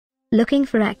Looking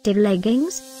for active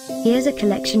leggings? Here's a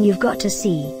collection you've got to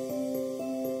see.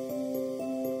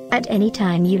 At any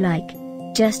time you like.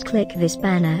 Just click this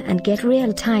banner and get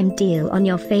real-time deal on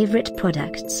your favorite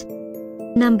products.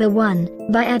 Number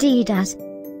 1, by Adidas.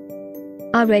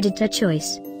 Our editor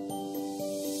choice.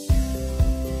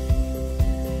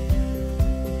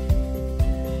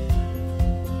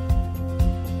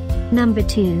 Number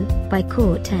 2, by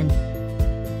Klein.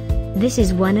 This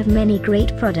is one of many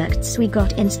great products we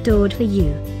got installed for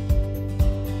you.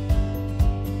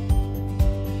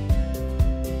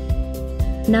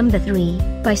 Number 3,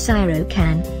 by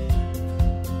Syrokan.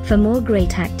 For more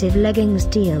great active leggings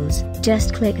deals,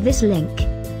 just click this link.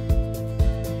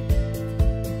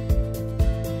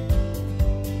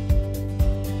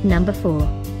 Number 4,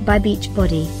 by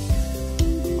Beachbody.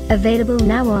 Available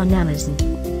now on Amazon.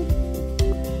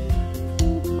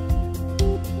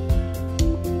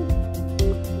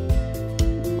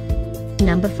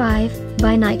 Number 5,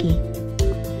 by Nike.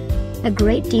 A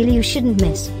great deal you shouldn't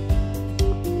miss.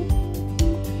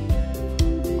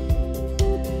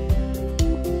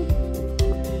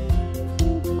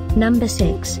 Number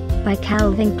 6, by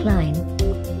Klein.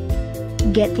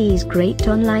 Get these great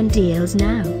online deals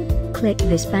now. Click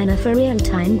this banner for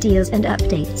real-time deals and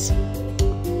updates.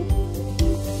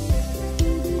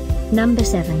 Number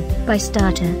 7, by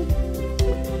Stirrup.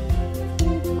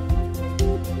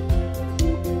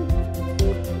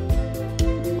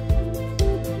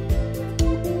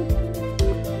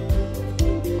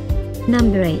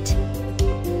 Number 8.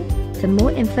 For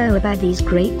more info about these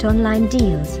great online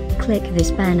deals, click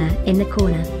this banner in the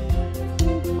corner.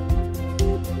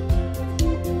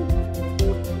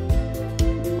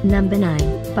 Number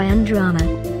 9, by Under Armour.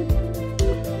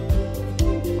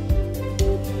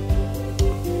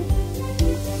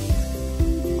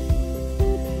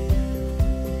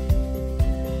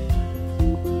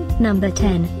 Number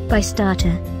 10, by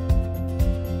Stirrup.